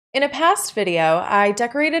In a past video, I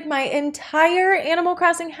decorated my entire Animal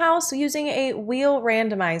Crossing house using a wheel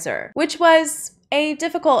randomizer, which was a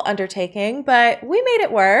difficult undertaking, but we made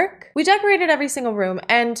it work. We decorated every single room,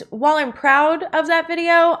 and while I'm proud of that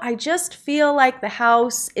video, I just feel like the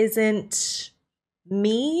house isn't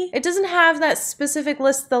me. It doesn't have that specific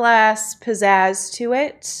LISS the LASS pizzazz to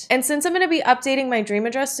it. And since I'm going to be updating my dream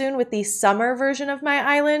address soon with the summer version of my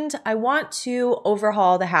island, I want to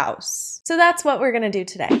overhaul the house. So that's what we're going to do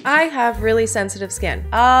today. I have really sensitive skin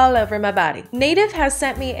all over my body. Native has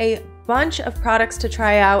sent me a bunch of products to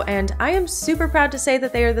try out, and I am super proud to say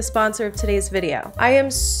that they are the sponsor of today's video. I am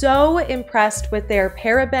so impressed with their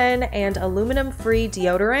paraben and aluminum-free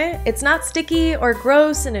deodorant. It's not sticky or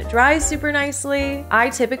gross, and it dries super nicely. I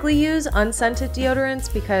typically use unscented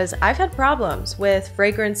deodorants because I've had problems with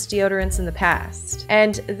fragrance deodorants in the past,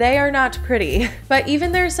 and they are not pretty. But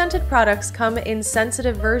even their scented products come in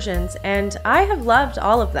sensitive versions, and I have loved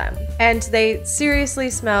all of them. And they seriously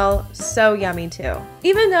smell so yummy too.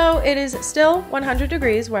 Even though it is still 100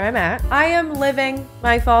 degrees where I'm at, I am living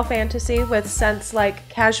my fall fantasy with scents like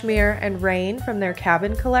cashmere and rain from their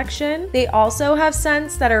cabin collection. They also have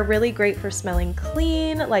scents that are really great for smelling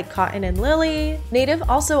clean, like cotton and lily. Native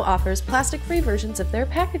also offers plastic-free versions of their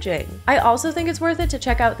packaging. I also think it's worth it to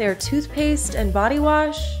check out their toothpaste and body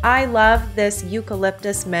wash. I love this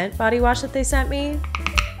eucalyptus mint body wash that they sent me.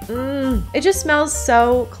 It just smells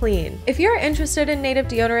so clean. If you're interested in Native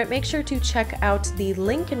deodorant, make sure to check out the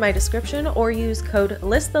link in my description or use code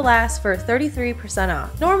LISSTHELASS for 33%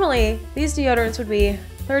 off. Normally, these deodorants would be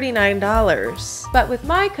 $39, but with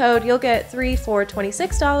my code, you'll get 3 for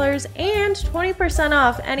 $26 and 20%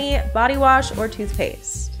 off any body wash or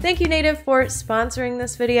toothpaste. Thank you, Native, for sponsoring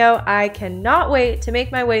this video. I cannot wait to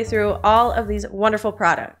make my way through all of these wonderful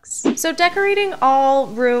products. So decorating all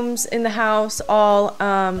rooms in the house, all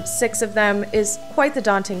 6 of them, is quite the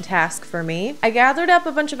daunting task for me. I gathered up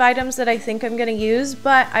a bunch of items that I think I'm gonna use,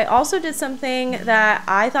 but I also did something that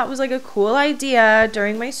I thought was like a cool idea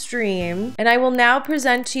during my stream, and I will now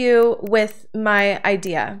present you with my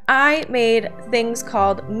idea. I made things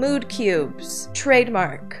called mood cubes,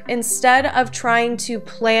 trademark. Instead of trying to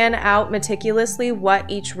plan out meticulously what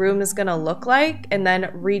each room is gonna look like and then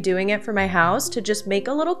redoing it for my house, to just make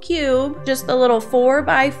a little cube, just a little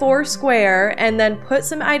 4x4 square, and then put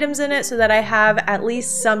some items in it so that I have at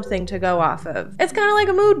least something to go off of. It's kind of like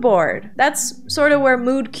a mood board. That's sort of where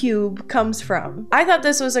mood cube comes from. I thought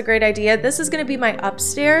this was a great idea. This is gonna be my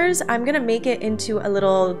upstairs. I'm gonna make it into a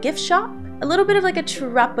little gift shop. A little bit of like a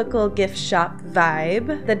tropical gift shop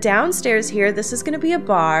vibe. The downstairs here, this is gonna be a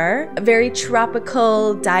bar. A very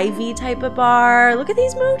tropical, divey type of bar. Look at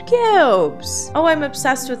these mood cubes. Oh, I'm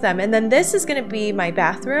obsessed with them. And then this is gonna be my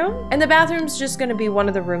bathroom. And the bathroom's just gonna be one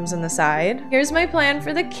of the rooms on the side. Here's my plan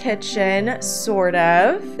for the kitchen, sort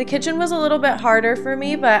of. The kitchen was a little bit harder for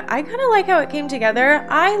me, but I kind of like how it came together.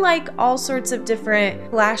 I like all sorts of different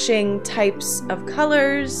flashing types of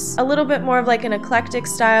colors. A little bit more of like an eclectic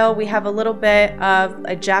style. We have a little bit of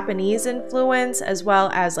a Japanese influence as well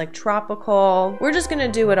as like tropical. We're just gonna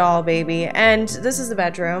do it all, baby. And this is the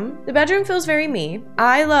bedroom. The bedroom feels very me.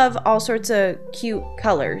 I love all sorts of cute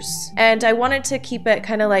colors, and I wanted to keep it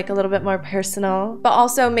kind of like a little bit more personal, but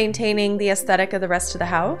also maintaining the aesthetic of the rest of the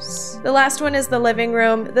house. The last one is the living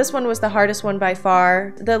room. This one was the hardest one by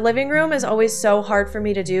far. The living room is always so hard for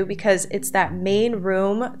me to do because it's that main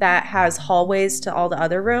room that has hallways to all the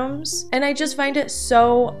other rooms, and I just find it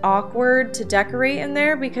so awkward to decorate in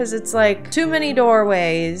there because it's like too many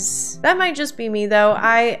doorways. That might just be me though.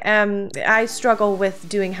 I struggle with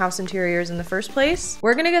doing house interiors in the first place.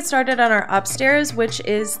 We're gonna get started on our upstairs, which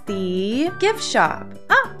is the gift shop.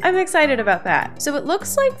 I'm excited about that. So it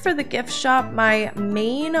looks like for the gift shop, my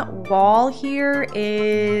main wall here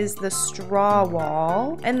is the straw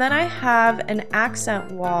wall, and then I have an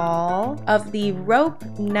accent wall of the rope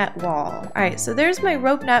net wall. All right, so there's my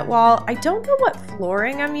rope net wall. I don't know what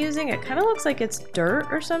flooring I'm using. It kind of looks like it's dirt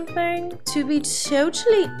or something. To be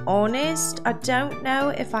totally honest, I don't know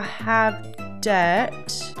if I have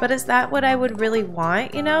dirt, but is that what I would really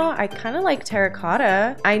want? You know, I kind of like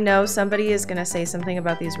terracotta. I know somebody is gonna say something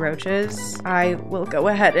about these roaches. I will go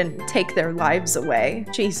ahead and take their lives away.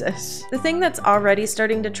 Jesus. The thing that's already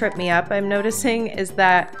starting to trip me up, I'm noticing, is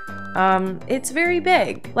that It's very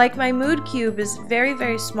big. Like my mood cube is very,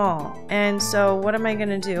 very small. And so what am I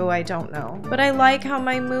gonna do? I don't know. But I like how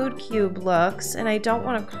my mood cube looks, and I don't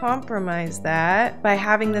want to compromise that by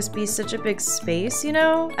having this be such a big space, you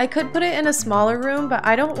know? I could put it in a smaller room, but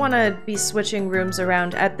I don't want to be switching rooms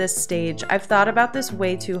around at this stage. I've thought about this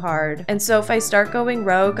way too hard. And so if I start going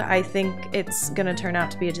rogue, I think it's gonna turn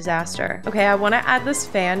out to be a disaster. Okay, I want to add this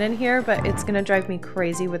fan in here, but it's gonna drive me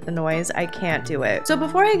crazy with the noise. I can't do it. So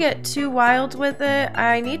before I get too wild with it,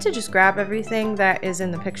 I need to just grab everything that is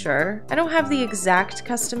in the picture. I don't have the exact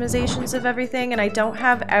customizations of everything, and I don't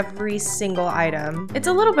have every single item. It's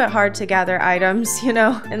a little bit hard to gather items, you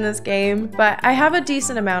know, in this game, but I have a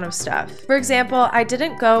decent amount of stuff. For example, I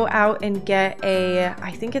didn't go out and get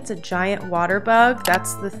I think it's a giant water bug.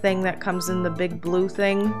 That's the thing that comes in the big blue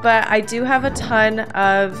thing, but I do have a ton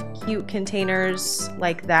of cute containers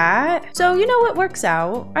like that. So, you know, it works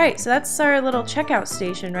out. All right, so that's our little checkout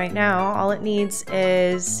station right now. All it needs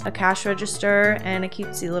is a cash register and a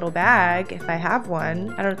cutesy little bag, if I have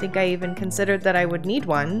one. I don't think I even considered that I would need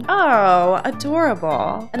one. Oh,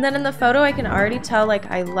 adorable. And then in the photo, I can already tell, like,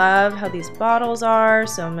 I love how these bottles are,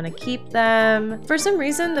 so I'm gonna keep them. For some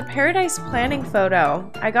reason, the Paradise Planning photo,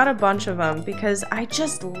 I got a bunch of them because I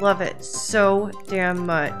just love it so damn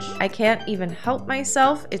much. I can't even help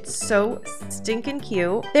myself. It's so stinking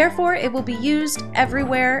cute. Therefore, it will be used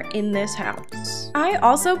everywhere in this house. I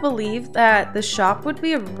also believe that the shop would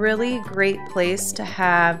be a really great place to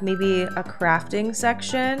have maybe a crafting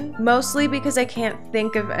section, mostly because I can't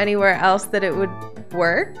think of anywhere else that it would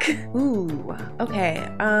work. Ooh, okay.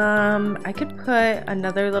 I could put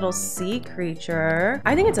another little sea creature.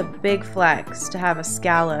 I think it's a big flex to have a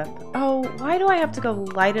scallop. Oh, why do I have to go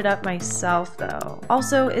light it up myself though?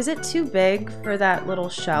 Also, is it too big for that little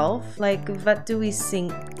shelf? Like, what do we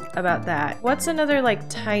think about that? What's another like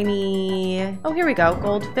tiny, oh, here we go,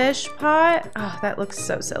 goldfish pot. Oh, that looks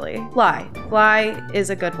so silly. Fly is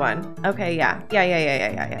a good one. Okay, yeah.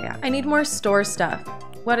 I need more store stuff.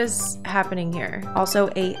 What is happening here? Also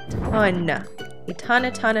a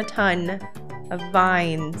ton of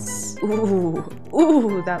vines.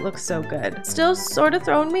 Ooh, that looks so good. Still sort of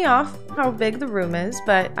throwing me off how big the room is,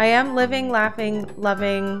 but I am living, laughing,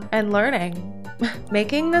 loving, and learning.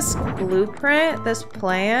 Making this blueprint, this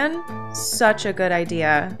plan, such a good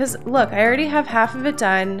idea. Because look, I already have half of it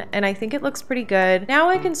done, and I think it looks pretty good. Now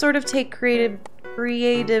I can sort of take creative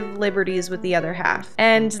liberties with the other half.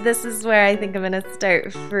 And this is where I think I'm gonna start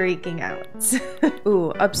freaking out.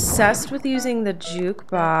 Ooh, obsessed with using the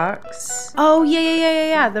jukebox. Oh,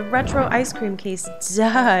 yeah, the retro ice cream case.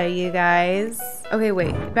 Duh, you guys. Okay,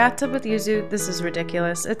 wait, bathtub with yuzu, this is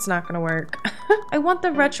ridiculous. It's not gonna work. I want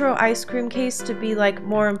the retro ice cream case to be like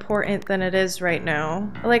more important than it is right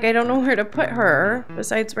now. Like, I don't know where to put her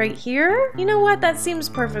besides right here. You know what? That seems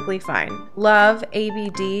perfectly fine. Love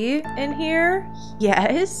ABD in here.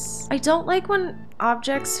 Yes. I don't like when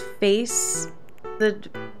objects face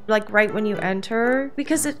like right when you enter,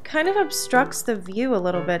 because it kind of obstructs the view a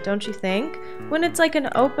little bit, don't you think? When it's like an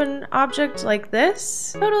open object like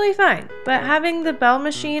this, totally fine. But having the bell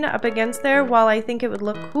machine up against there, while I think it would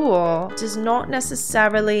look cool, does not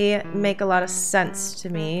necessarily make a lot of sense to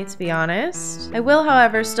me, to be honest. I will,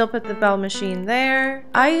 however, still put the bell machine there.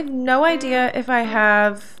 I have no idea if I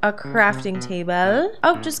have a crafting table.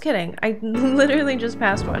 Oh, just kidding. I literally just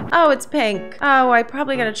passed one. Oh, it's pink. Oh, I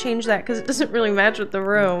probably gotta change that because it doesn't really match with the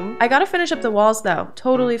room. I gotta finish up the walls though.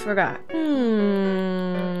 Totally forgot.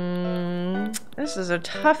 This is a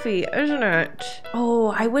toughie, isn't it?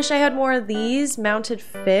 Oh, I wish I had more of these mounted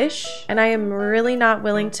fish, and I am really not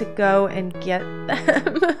willing to go and get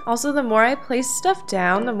them. Also, the more I place stuff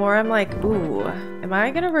down, the more I'm like, ooh, am I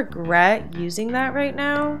gonna regret using that right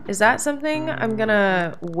now? Is that something I'm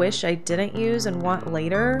gonna wish I didn't use and want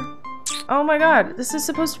later? Oh my god, this is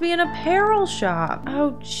supposed to be an apparel shop.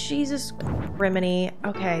 Oh, Jesus criminy.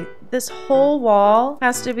 Okay, this whole wall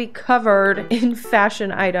has to be covered in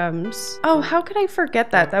fashion items. Oh, how could I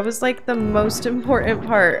forget that? That was like the most important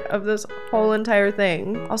part of this whole entire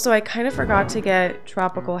thing. Also, I kind of forgot to get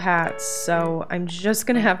tropical hats, so I'm just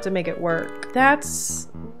gonna have to make it work. That's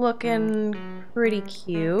looking pretty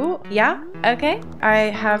cute. Yeah, okay. I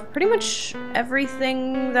have pretty much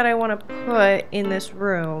everything that I want to put in this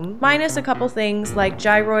room, minus a couple things like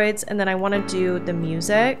gyroids, and then I want to do the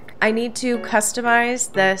music. I need to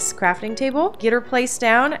customize this crafting table, get her placed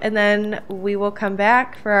down, and then we will come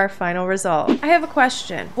back for our final result. I have a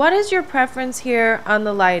question. What is your preference here on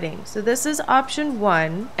the lighting? So this is option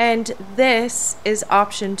 1, and this is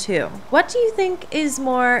option 2. What do you think is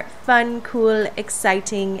more fun, cool,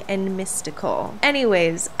 exciting, and mystical?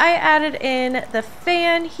 Anyways, I added in the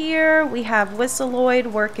fan here. We have have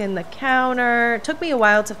Whistleoid work in the counter. It took me a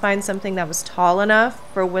while to find something that was tall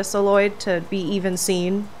enough for Whistleoid to be even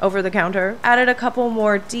seen over the counter. Added a couple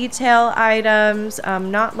more detail items. I'm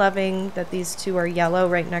not loving that these two are yellow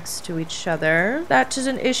right next to each other. That is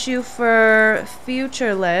an issue for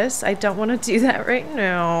future lists. I don't want to do that right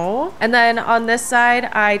now. And then on this side,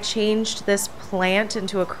 I changed this plant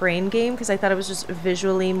into a crane game because I thought it was just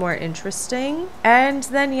visually more interesting. And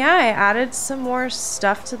then yeah, I added some more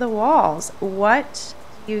stuff to the walls. What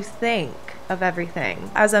do you think of everything?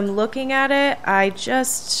 As I'm looking at it, I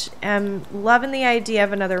just am loving the idea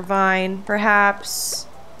of another vine, perhaps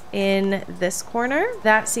in this corner.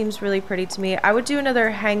 That seems really pretty to me. I would do another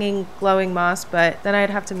hanging glowing moss, but then I'd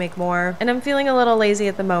have to make more. And I'm feeling a little lazy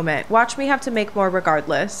at the moment. Watch me have to make more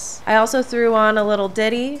regardless. I also threw on a little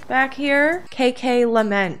ditty back here. KK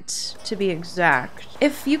Lament, to be exact.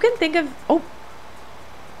 If you can think of... Oh!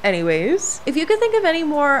 Anyways, if you could think of any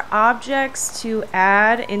more objects to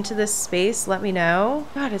add into this space, let me know.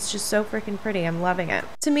 God, it's just so freaking pretty. I'm loving it.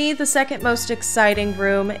 To me, the second most exciting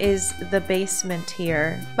room is the basement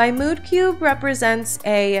here. My mood cube represents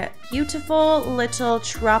a beautiful little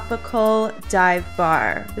tropical dive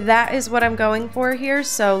bar. That is what I'm going for here,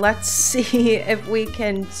 so let's see if we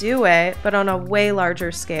can do it, but on a way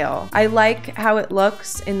larger scale. I like how it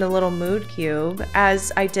looks in the little mood cube,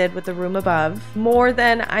 as I did with the room above, more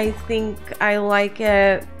than I think I like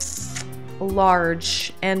it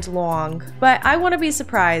large and long, but I want to be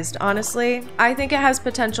surprised. Honestly, I think it has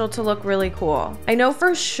potential to look really cool. I know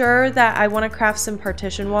for sure that I want to craft some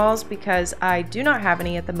partition walls because I do not have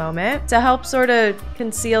any at the moment to help sort of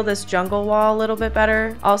conceal this jungle wall a little bit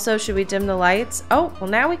better. Also, should we dim the lights? Oh, well,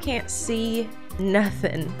 now we can't see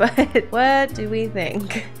nothing, but what do we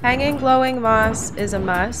think? Hanging glowing moss is a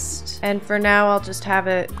must, and for now I'll just have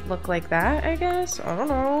it look like that, I guess. I don't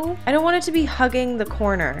know. I don't want it to be hugging the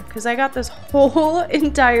corner because I got this whole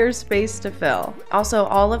entire space to fill. Also,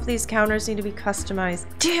 all of these counters need to be customized.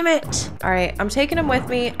 Damn it! All right, I'm taking them with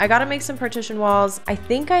me. I gotta make some partition walls. I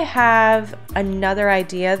think I have another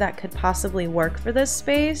idea that could possibly work for this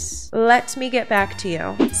space. Let me get back to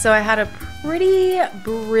you. So I had a pretty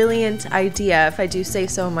brilliant idea, if I do say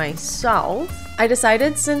so myself. I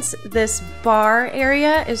decided, since this bar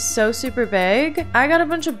area is so super big, I got a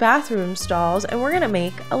bunch of bathroom stalls and we're gonna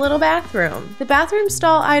make a little bathroom. The bathroom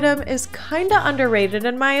stall item is kinda underrated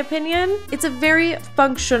in my opinion. It's a very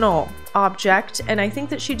functional object and I think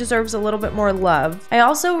that she deserves a little bit more love. I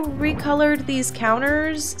also recolored these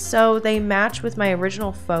counters so they match with my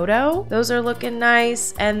original photo. Those are looking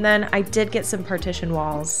nice, and then I did get some partition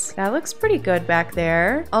walls. That looks pretty good back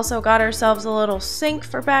there. Also got ourselves a little sink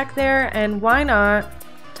for back there, and why not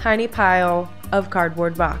tiny pile of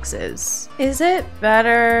cardboard boxes. Is it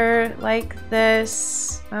better like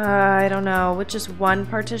this? I don't know, with just one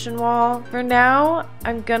partition wall. For now,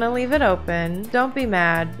 I'm gonna leave it open. Don't be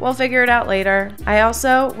mad. We'll figure it out later. I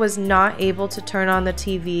also was not able to turn on the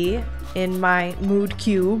TV in my mood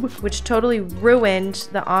cube, which totally ruined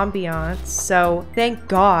the ambiance. So thank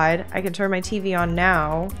God I can turn my TV on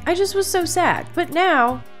now. I just was so sad. But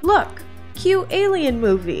now, look, cute alien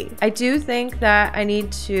movie. I do think that I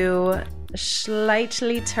need to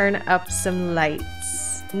slightly turn up some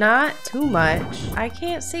lights. Not too much. I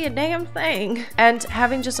can't see a damn thing. And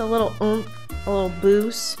having just a little oomph, a little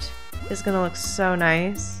boost is gonna look so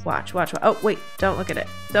nice. Watch, watch, watch. Oh, wait, don't look at it.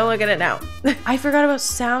 Don't look at it now. I forgot about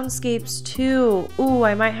soundscapes too. Ooh,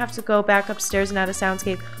 I might have to go back upstairs and add a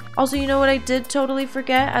soundscape. Also, you know what I did totally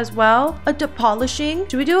forget as well? A polishing.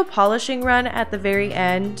 Should we do a polishing run at the very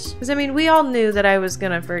end? Because I mean, we all knew that I was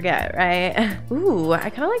gonna forget, right? Ooh, I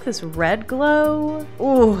kind of like this red glow.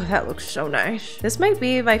 Ooh, that looks so nice. This might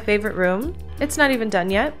be my favorite room. It's not even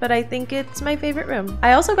done yet, but I think it's my favorite room.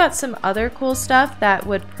 I also got some other cool stuff that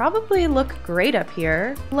would probably look great up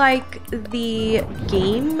here, like the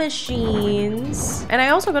game machines. And I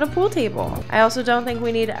also got a pool table. I also don't think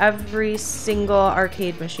we need every single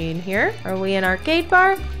arcade machine here. Are we an arcade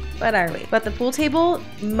bar? What are we? But the pool table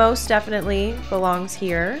most definitely belongs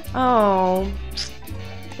here. Oh,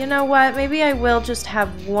 you know what? Maybe I will just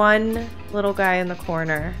have one little guy in the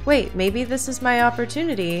corner. Wait, maybe this is my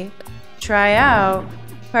opportunity. Try out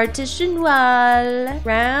partition wall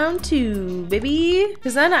round 2, baby.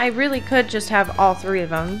 Because then I really could just have all 3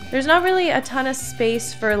 of them. There's not really a ton of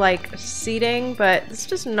space for like seating, but this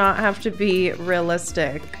does not have to be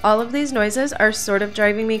realistic. All of these noises are sort of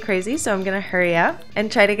driving me crazy, so I'm gonna hurry up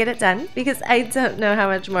and try to get it done because I don't know how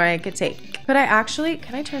much more I could take. But I actually,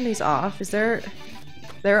 can I turn these off? Is there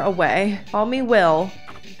a way? Call me Will.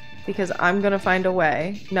 because I'm gonna find a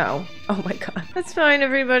way. No. Oh my god. That's fine,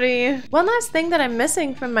 everybody. One last thing that I'm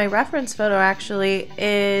missing from my reference photo actually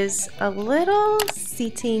is a little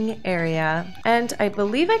seating area. And I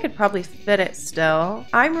believe I could probably fit it still.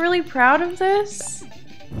 I'm really proud of this.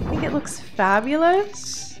 I think it looks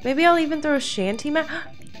fabulous. Maybe I'll even throw a shanty mat.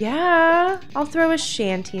 Yeah, I'll throw a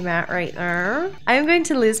shanty mat right there. I'm going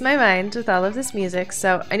to lose my mind with all of this music,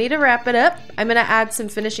 so I need to wrap it up. I'm gonna add some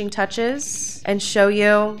finishing touches and show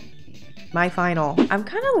you my final. I'm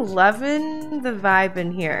kind of loving the vibe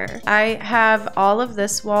in here. I have all of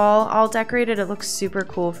this wall all decorated. It looks super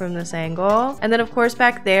cool from this angle. And then of course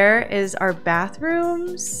back there is our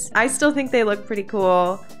bathrooms. I still think they look pretty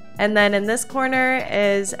cool. And then in this corner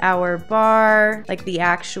is our bar, like the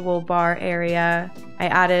actual bar area. I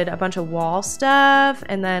added a bunch of wall stuff.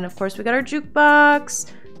 And then of course we got our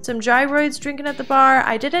jukebox, some gyroids drinking at the bar.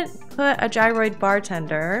 I didn't put a gyroid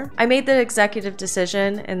bartender. I made the executive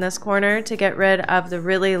decision in this corner to get rid of the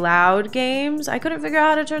really loud games. I couldn't figure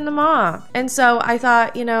out how to turn them off. And so I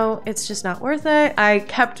thought, you know, it's just not worth it. I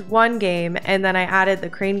kept one game and then I added the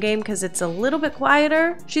crane game because it's a little bit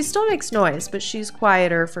quieter. She still makes noise, but she's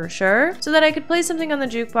quieter for sure. So that I could play something on the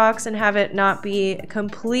jukebox and have it not be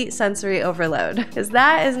complete sensory overload, because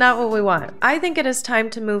that is not what we want. I think it is time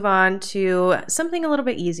to move on to something a little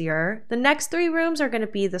bit easier. The next 3 rooms are going to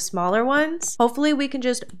be the smaller ones. Hopefully we can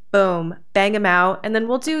just boom, bang them out, and then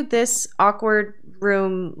we'll do this awkward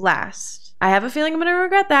room last. I have a feeling I'm gonna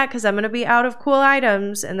regret that because I'm gonna be out of cool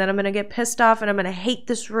items and then I'm gonna get pissed off and I'm gonna hate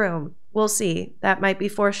this room. We'll see. That might be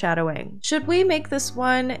foreshadowing. Should we make this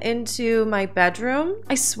one into my bedroom?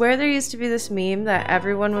 I swear there used to be this meme that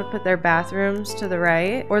everyone would put their bathrooms to the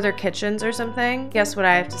right or their kitchens or something. Guess what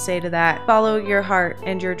I have to say to that? Follow your heart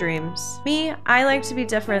and your dreams. Me, I like to be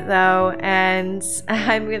different though, and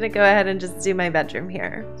I'm gonna go ahead and just do my bedroom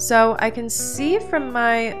here. So I can see from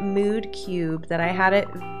my mood cube that I had it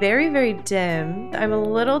very, very dim. I'm a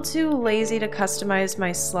little too lazy to customize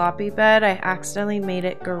my sloppy bed. I accidentally made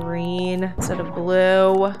it green instead of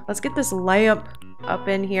blue. Let's get this lamp up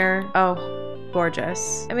in here. Oh,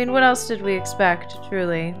 gorgeous. I mean, what else did we expect,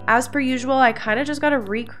 truly? As per usual, I kind of just got to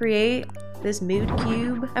recreate this mood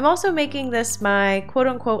cube. I'm also making this my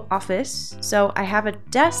quote-unquote office. So I have a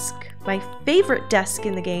desk, my favorite desk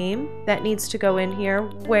in the game, that needs to go in here.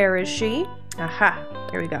 Where is she? Aha,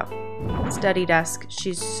 here we go. Study desk. She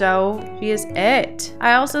is it.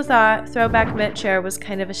 I also thought throwback Mitt chair was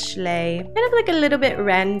kind of a schley. Kind of like a little bit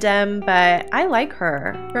random, but I like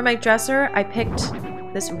her. For my dresser, I picked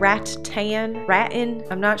this rattan.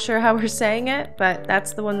 I'm not sure how we're saying it, but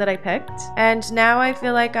that's the one that I picked. And now I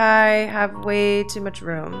feel like I have way too much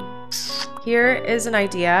room. Here is an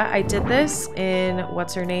idea. I did this in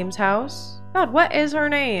what's her name's house. God, what is her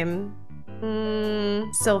name?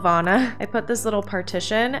 Silvana. I put this little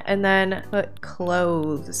partition and then put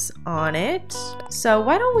clothes on it. So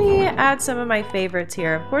why don't we add some of my favorites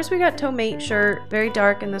here? Of course, we got Tomate shirt, very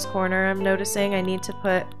dark in this corner. I'm noticing I need to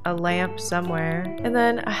put a lamp somewhere. And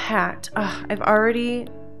then a hat. Oh, I've already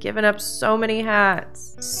given up so many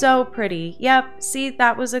hats. So pretty. Yep, see,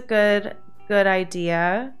 that was a good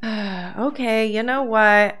idea. Okay, you know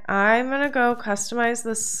what? I'm gonna go customize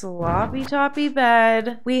the sloppy toppy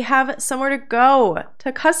bed. We have somewhere to go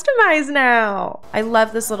to customize now. I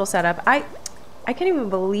love this little setup. I can't even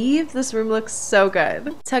believe this room looks so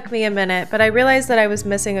good. Took me a minute, but I realized that I was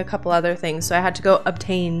missing a couple other things, so I had to go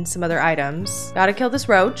obtain some other items. Gotta kill this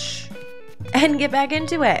roach and get back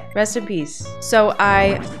into it. Rest in peace. So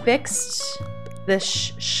I fixed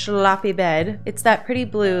this sloppy bed. It's that pretty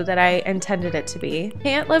blue that I intended it to be.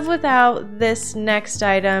 Can't live without this next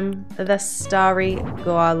item, the Starry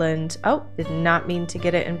Garland. Oh, did not mean to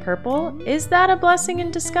get it in purple. Is that a blessing in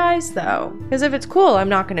disguise though? Because if it's cool, I'm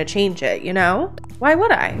not gonna change it, you know? Why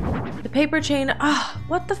would I? The paper chain,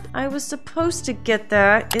 what the I was supposed to get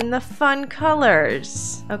that in the fun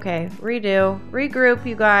colors. Okay, redo, regroup,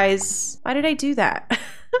 you guys. Why did I do that?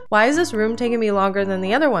 Why is this room taking me longer than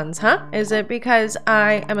the other ones, huh? Is it because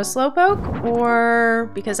I am a slowpoke or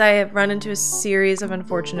because I have run into a series of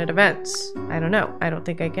unfortunate events? I don't know. I don't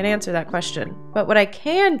think I can answer that question. But what I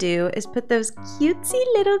can do is put those cutesy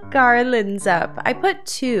little garlands up. I put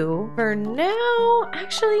 2 for now.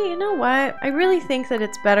 Actually, you know what? I really think that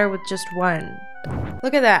it's better with just 1.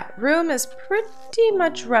 Look at that. Room is pretty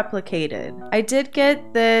much replicated. I did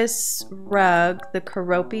get this rug, the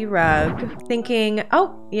Karopi rug, thinking,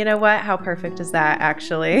 oh, you know what? How perfect is that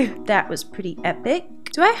actually? That was pretty epic.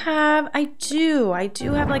 Do I have? I do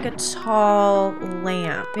have like a tall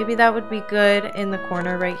lamp. Maybe that would be good in the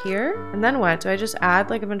corner right here. And then what? Do I just add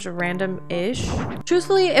like a bunch of random-ish?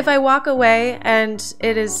 Truthfully, if I walk away and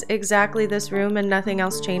it is exactly this room and nothing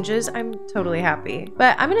else changes, I'm totally happy.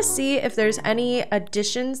 But I'm gonna see if there's any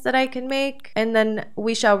additions that I can make, and then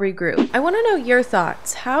we shall regroup. I wanna know your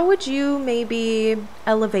thoughts. How would you maybe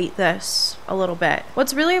elevate this a little bit?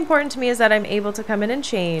 What's really important to me is that I'm able to come in and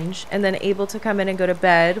change, and then able to come in and go to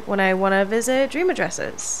bed when I want to visit dream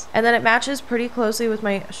addresses. And then it matches pretty closely with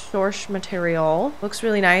my source material. Looks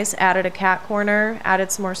really nice. Added a cat corner,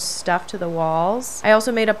 added some more stuff to the walls. I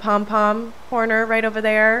also made a pom-pom corner right over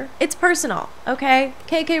there. It's personal, okay?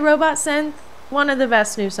 KK Robot Synth, one of the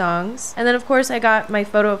best new songs. And then of course I got my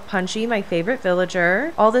photo of Punchy, my favorite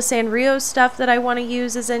villager. All the Sanrio stuff that I want to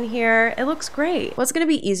use is in here. It looks great. What's going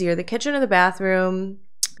to be easier, the kitchen or the bathroom?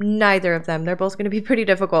 Neither of them. They're both going to be pretty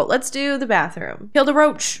difficult. Let's do the bathroom. Kill the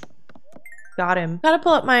roach. Got him. Gotta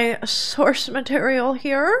pull up my source material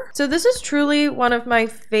here. So this is truly one of my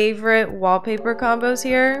favorite wallpaper combos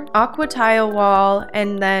here. Aqua tile wall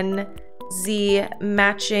and then the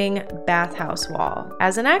matching bathhouse wall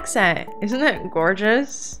as an accent. Isn't it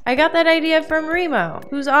gorgeous? I got that idea from Remo,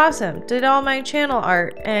 who's awesome, did all my channel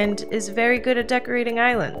art and is very good at decorating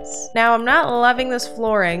islands. Now I'm not loving this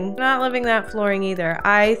flooring, not loving that flooring either.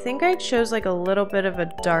 I think I chose like a little bit of a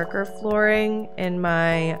darker flooring in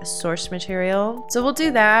my source material. So we'll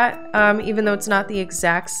do that, even though it's not the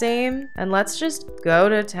exact same, and let's just go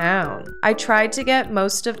to town. I tried to get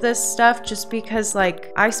most of this stuff just because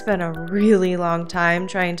like I spent a really long time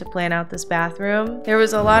trying to plan out this bathroom. There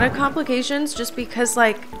was a lot of complications just because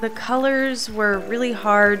like the colors were really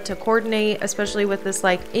hard to coordinate, especially with this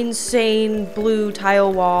like insane blue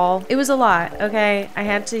tile wall. It was a lot, okay? I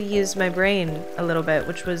had to use my brain a little bit,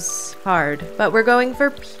 which was hard. But we're going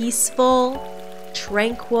for peaceful,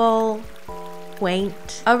 tranquil,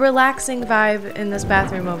 quaint, a relaxing vibe in this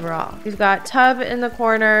bathroom overall. We've got tub in the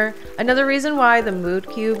corner. Another reason why the mood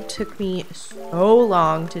cube took me so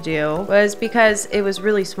long to do was because it was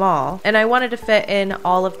really small and I wanted to fit in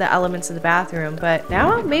all of the elements of the bathroom, but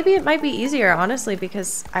now maybe it might be easier, honestly,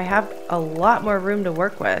 because I have a lot more room to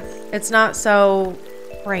work with. It's not so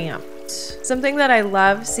cramped. Something that I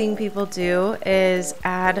love seeing people do is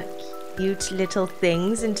add cute little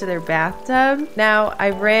things into their bathtub. Now, I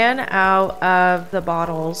ran out of the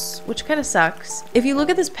bottles, which kind of sucks. If you look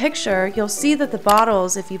at this picture, you'll see that the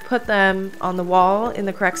bottles, if you put them on the wall in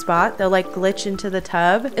the correct spot, they'll like glitch into the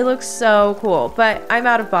tub. It looks so cool, but I'm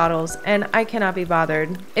out of bottles and I cannot be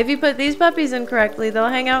bothered. If you put these puppies in correctly, they'll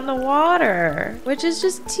hang out in the water, which is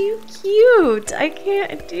just too cute. I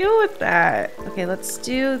can't deal with that. Okay, let's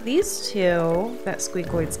do these two. That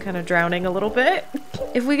squeakoid's kind of drowning a little bit.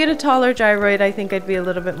 If we get a taller gyroid, I think I'd be a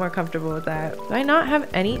little bit more comfortable with that. Do I not have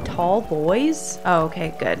any tall boys? Oh,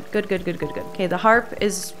 okay, good. Good. Okay, the harp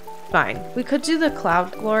is fine. We could do the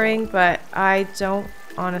cloud flooring, but I don't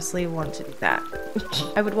honestly want to do that.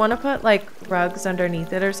 I would want to put like rugs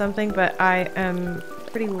underneath it or something, but I am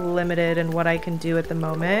pretty limited in what I can do at the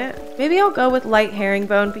moment. Maybe I'll go with light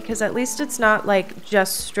herringbone because at least it's not like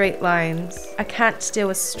just straight lines. I can't deal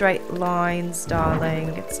with straight lines, darling.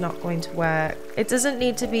 It's not going to work. It doesn't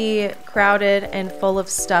need to be crowded and full of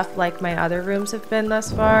stuff like my other rooms have been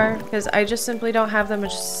thus far, because I just simply don't have that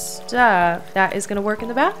much stuff that is going to work in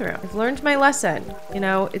the bathroom. I've learned my lesson. You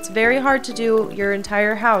know, it's very hard to do your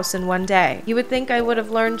entire house in one day. You would think I would have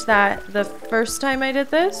learned that the first time I did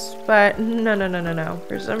this, but no.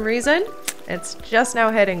 For some reason, it's just now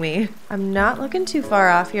hitting me. I'm not looking too far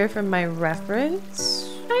off here from my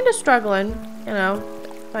reference. Kind of struggling, you know,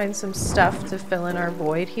 find some stuff to fill in our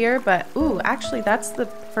void here, but ooh, actually that's the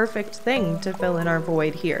perfect thing to fill in our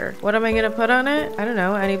void here. What am I gonna put on it? I don't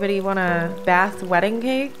know. Anybody want a bath wedding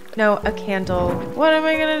cake? No, a candle. What am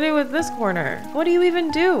I gonna do with this corner? What do you even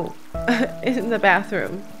do in the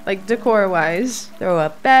bathroom? Like decor wise. Throw a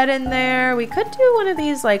bed in there. We could do one of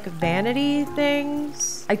these like vanity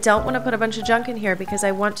things. I don't want to put a bunch of junk in here because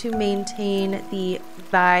I want to maintain the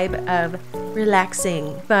vibe of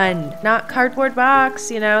relaxing, fun, not cardboard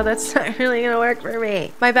box, you know, that's not really gonna work for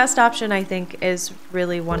me. My best option, I think, is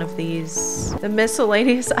really literally one of these. The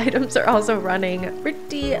miscellaneous items are also running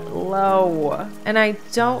pretty low. And I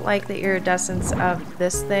don't like the iridescence of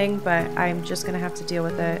this thing, but I'm just gonna have to deal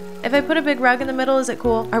with it. If I put a big rug in the middle, is it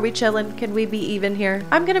cool? Are we chilling? Can we be even here?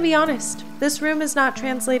 I'm gonna be honest. This room is not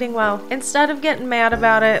translating well. Instead of getting mad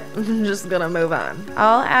about it, I'm just gonna move on.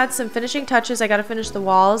 I'll add some finishing touches. I gotta finish the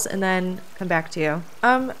walls and then come back to you.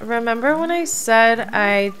 Remember when I said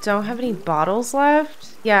I don't have any bottles left?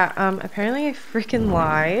 Yeah, apparently I freaking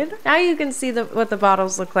lied. Now you can see what the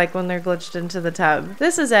bottles look like when they're glitched into the tub.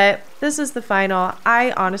 This is it. This is the final.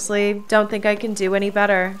 I honestly don't think I can do any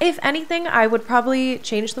better. If anything, I would probably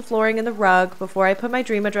change the flooring and the rug before I put my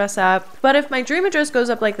dream address up. But if my dream address goes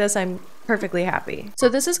up like this, I'm perfectly happy. So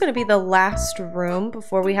this is going to be the last room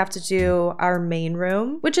before we have to do our main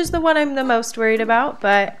room, which is the one I'm the most worried about,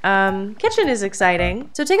 but kitchen is exciting.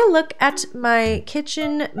 So take a look at my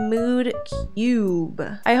kitchen mood cube.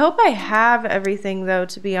 I hope I have everything though,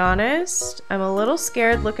 to be honest. I'm a little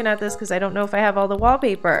scared looking at this because I don't know if I have all the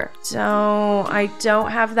wallpaper. So I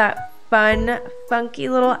don't have that fun, funky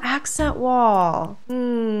little accent wall.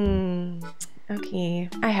 Okay,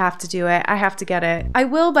 I have to do it. I have to get it. I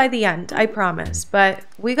will by the end, I promise, but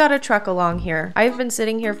we gotta truck along here. I've been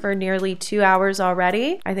sitting here for nearly 2 hours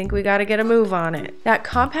already. I think we gotta get a move on it. That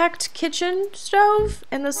compact kitchen stove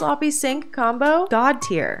and the sloppy sink combo, god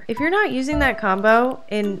tier. If you're not using that combo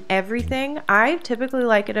in everything, I typically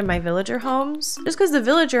like it in my villager homes. Just because the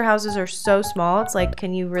villager houses are so small, it's like,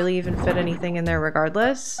 can you really even fit anything in there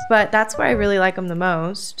regardless? But that's why I really like them the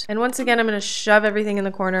most. And once again, I'm gonna shove everything in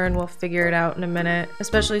the corner and we'll figure it out in a minute,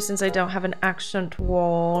 especially since I don't have an accent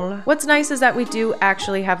wall. What's nice is that we do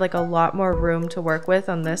actually have like a lot more room to work with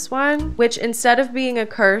on this one, which instead of being a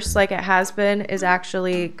curse like it has been, is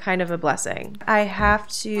actually kind of a blessing. I have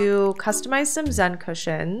to customize some Zen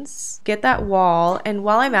cushions, get that wall, and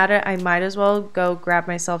while I'm at it, I might as well go grab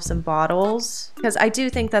myself some bottles because I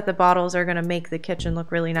do think that the bottles are gonna make the kitchen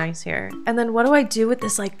look really nice here. And then what do I do with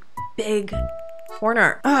this like big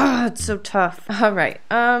corner? Ah, it's so tough. All right,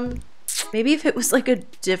 maybe if it was like a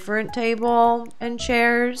different table and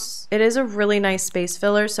chairs. It is a really nice space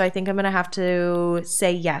filler, so I think I'm gonna have to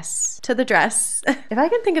say yes to the dress. If I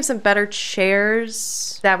can think of some better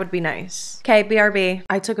chairs, that would be nice. Okay, BRB.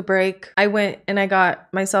 I took a break. I went and I got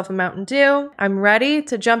myself a Mountain Dew. I'm ready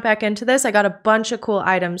to jump back into this. I got a bunch of cool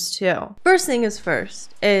items too. First thing is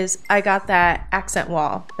first is I got that accent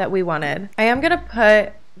wall that we wanted. I am gonna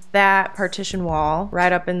put that partition wall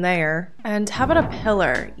right up in there. And how about a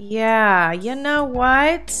pillar? Yeah, you know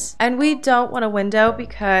what? And we don't want a window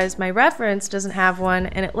because my reference doesn't have one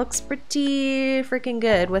and it looks pretty freaking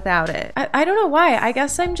good without it. I don't know why. I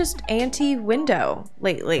guess I'm just anti-window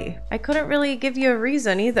lately. I couldn't really give you a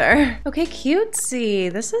reason either. Okay,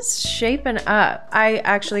 cutesy. This is shaping up. I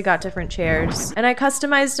actually got different chairs and I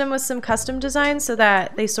customized them with some custom designs so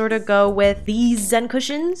that they sort of go with these Zen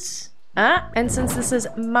cushions. And since this is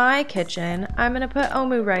my kitchen, I'm gonna put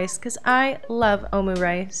omu rice because I love omu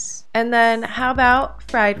rice. And then how about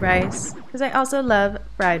fried rice? Because I also love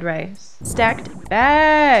fried rice. Stacked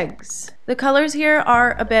bags. The colors here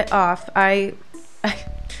are a bit off. I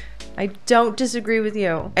don't disagree with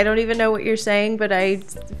you. I don't even know what you're saying, but I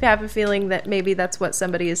have a feeling that maybe that's what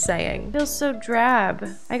somebody is saying. It feels so drab.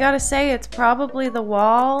 I gotta say, it's probably the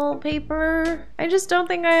wallpaper. I just don't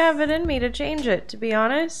think I have it in me to change it, to be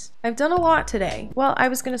honest. I've done a lot today. Well, I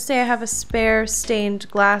was gonna say I have a spare stained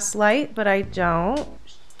glass light, but I don't.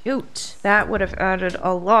 Shoot, that would have added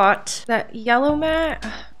a lot. That yellow mat,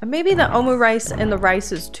 maybe the omu rice and the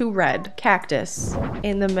rice is too red. Cactus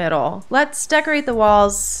in the middle. Let's decorate the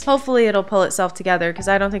walls. Hopefully it'll pull itself together because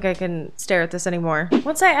I don't think I can stare at this anymore.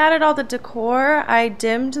 Once I added all the decor, I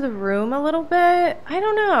dimmed the room a little bit. I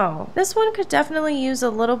don't know. This one could definitely use a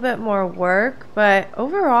little bit more work, but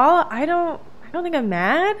overall, I don't think I'm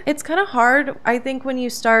mad. It's kind of hard, I think, when you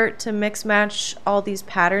start to mix match all these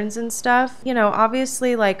patterns and stuff. You know,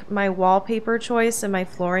 obviously like my wallpaper choice and my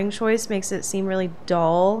flooring choice makes it seem really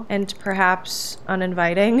dull and perhaps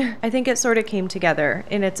uninviting. I think it sort of came together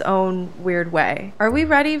in its own weird way. Are we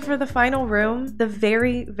ready for the final room? The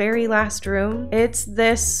very, very last room? It's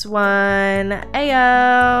this one.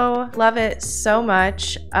 Ayo! Love it so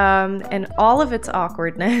much. And all of its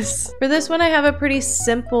awkwardness. For this one, I have a pretty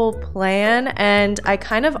simple plan. And I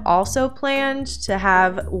kind of also planned to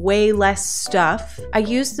have way less stuff. I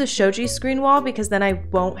used the shoji screen wall because then I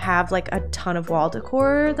won't have like a ton of wall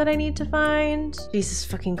decor that I need to find. Jesus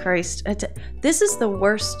fucking Christ. This is the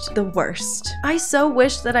worst. I so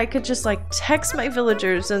wish that I could just like text my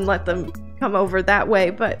villagers and let them come over that way,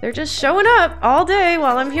 but they're just showing up all day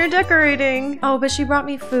while I'm here decorating. Oh, but she brought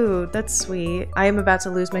me food. That's sweet. I am about to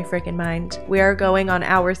lose my freaking mind. We are going on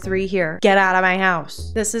hour 3 here. Get out of my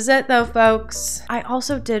house. This is it though, folks. I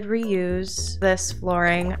also did reuse this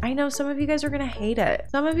flooring. I know some of you guys are gonna hate it.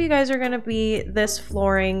 Some of you guys are gonna be this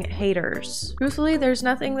flooring haters. Truthfully, there's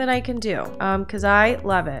nothing that I can do because I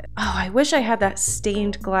love it. Oh, I wish I had that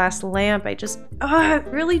stained glass lamp. It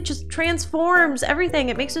really just transforms everything.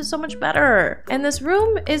 It makes it so much better. And this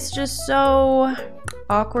room is just so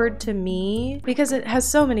awkward to me because it has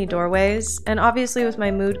so many doorways, and obviously with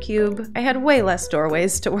my mood cube I had way less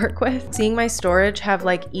doorways to work with. Seeing my storage have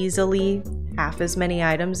like easily half as many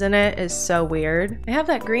items in it is so weird. I have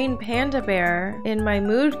that green panda bear in my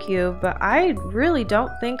mood cube, but I really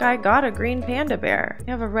don't think I got a green panda bear.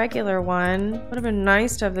 I have a regular one. Would have been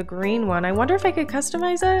nice to have the green one. I wonder if I could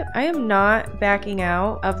customize it. I am not backing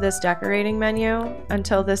out of this decorating menu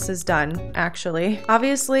until this is done, actually.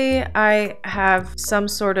 Obviously, I have some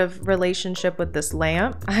sort of relationship with this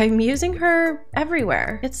lamp. I'm using her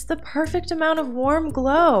everywhere. It's the perfect amount of warm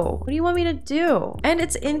glow. What do you want me to do? And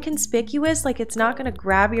it's inconspicuous. Like, it's not gonna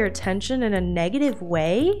grab your attention in a negative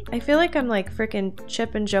way. I feel like I'm like freaking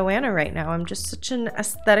Chip and Joanna right now. I'm just such an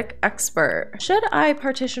aesthetic expert. Should I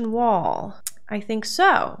partition wall? I think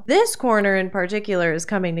so. This corner in particular is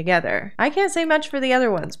coming together. I can't say much for the other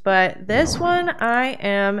ones, but this one I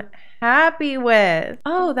am happy with.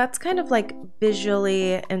 Oh, that's kind of like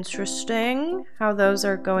visually interesting how those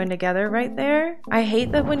are going together right there. I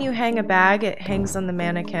hate that when you hang a bag, it hangs on the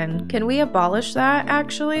mannequin. Can we abolish that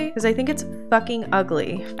actually? Because I think it's fucking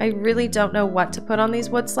ugly. I really don't know what to put on these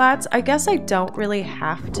wood slats. I guess I don't really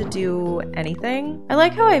have to do anything. I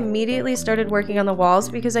like how I immediately started working on the walls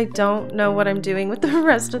because I don't know what I'm doing with the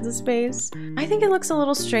rest of the space. I think it looks a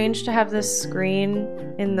little strange to have this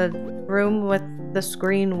screen in the room with the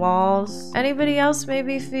screen walls. Anybody else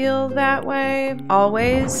maybe feel that way?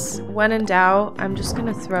 Always, when in doubt, I'm just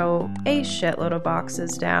gonna throw a shitload of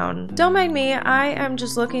boxes down. Don't mind me, I am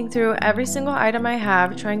just looking through every single item I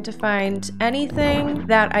have, trying to find anything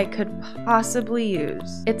that I could possibly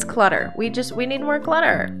use. It's clutter. We need more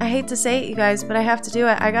clutter. I hate to say it, you guys, but I have to do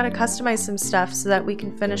it. I gotta customize some stuff so that we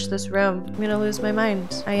can finish this room. I'm gonna lose my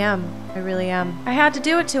mind. I am. I really am. I had to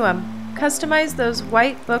do it to him. Customize those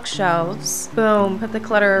white bookshelves. Boom, put the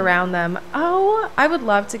clutter around them. Oh, I would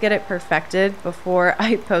love to get it perfected before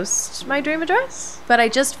I post my dream address, but I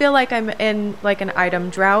just feel like I'm in like an item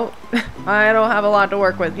drought. I don't have a lot to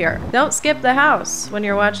work with here. Don't skip the house when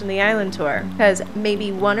you're watching the island tour, because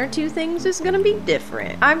maybe 1 or 2 things is gonna be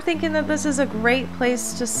different. I'm thinking that this is a great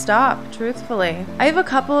place to stop, truthfully. I have a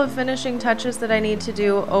couple of finishing touches that I need to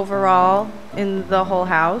do overall in the whole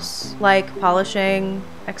house, like polishing,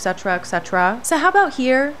 etc, etc. So how about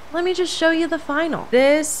here? Let me just show you the final.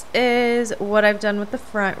 This is what I've done with the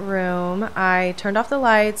front room. I turned off the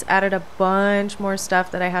lights, added a bunch more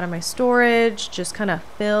stuff that I had in my storage, just kind of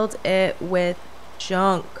filled it with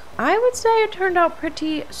junk. I would say it turned out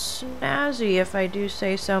pretty snazzy, if I do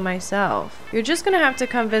say so myself. You're just gonna have to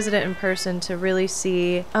come visit it in person to really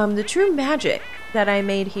see the true magic that I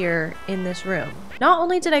made here in this room. Not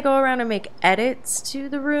only did I go around and make edits to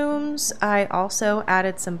the rooms, I also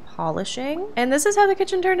added some polishing. And this is how the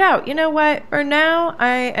kitchen turned out. You know what? For now,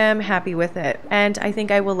 I am happy with it. And I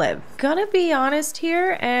think I will live. Gonna be honest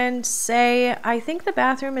here and say I think the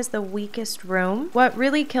bathroom is the weakest room. What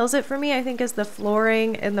really kills it for me, I think, is the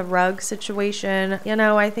flooring and the rug situation. You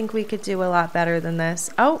know, I think we could do a lot better than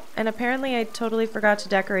this. Oh, and apparently I totally forgot to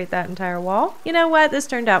decorate that entire wall. You know what? This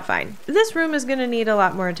turned out fine. This room is gonna need a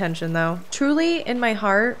lot more attention though. Truly, in my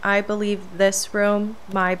heart, I believe this room,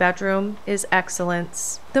 my bedroom, is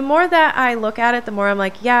excellence. The more that I look at it, the more I'm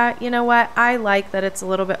like, yeah, you know what? I like that it's a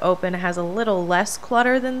little bit open. It has a little less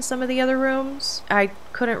clutter than some of the other rooms. I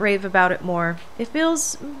couldn't rave about it more. It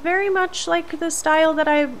feels very much like the style that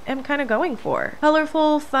I am kind of going for.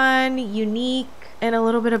 Colorful, fun, unique, and a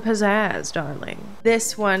little bit of pizzazz, darling.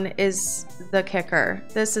 This one is the kicker.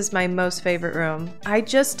 This is my most favorite room. I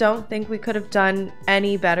just don't think we could have done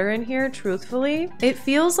any better in here, truthfully. It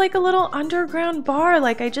feels like a little underground bar.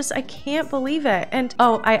 Like I can't believe it. And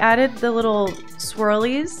oh, I added the little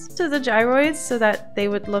swirlies to the gyroids so that they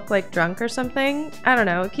would look like drunk or something. I don't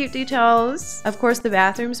know, cute details. Of course, the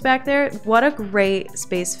bathroom's back there. What a great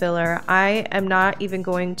space filler. I am not even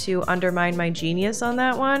going to undermine my genius on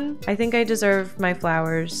that one. I think I deserve my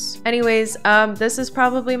flowers. Anyways, this is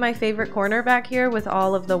probably my favorite corner back here with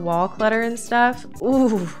all of the wall clutter and stuff.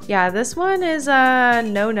 Ooh, yeah, this one is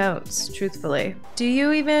no notes, truthfully. Do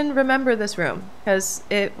you even remember this room? Because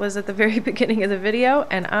it was at the very beginning of the video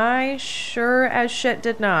and I sure as shit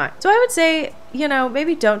did not. So I would say you know,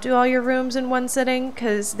 maybe don't do all your rooms in one sitting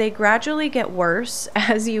because they gradually get worse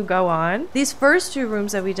as you go on. These first 2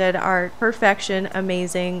 rooms that we did are perfection,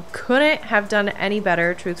 amazing. Couldn't have done any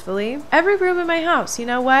better, truthfully. Every room in my house, you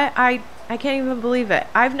know what? I can't even believe it.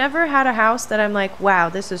 I've never had a house that I'm like, wow,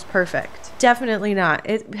 this is perfect. Definitely not.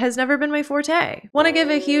 It has never been my forte. Want to give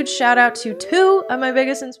a huge shout out to 2 of my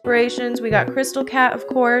biggest inspirations. We got Crystal Cat, of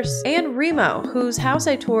course, and Remo, whose house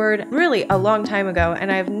I toured really a long time ago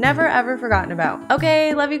and I've never ever forgotten about.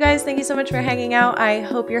 Okay, love you guys. Thank you so much for hanging out. I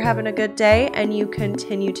hope you're having a good day and you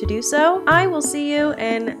continue to do so. I will see you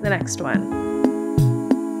in the next one.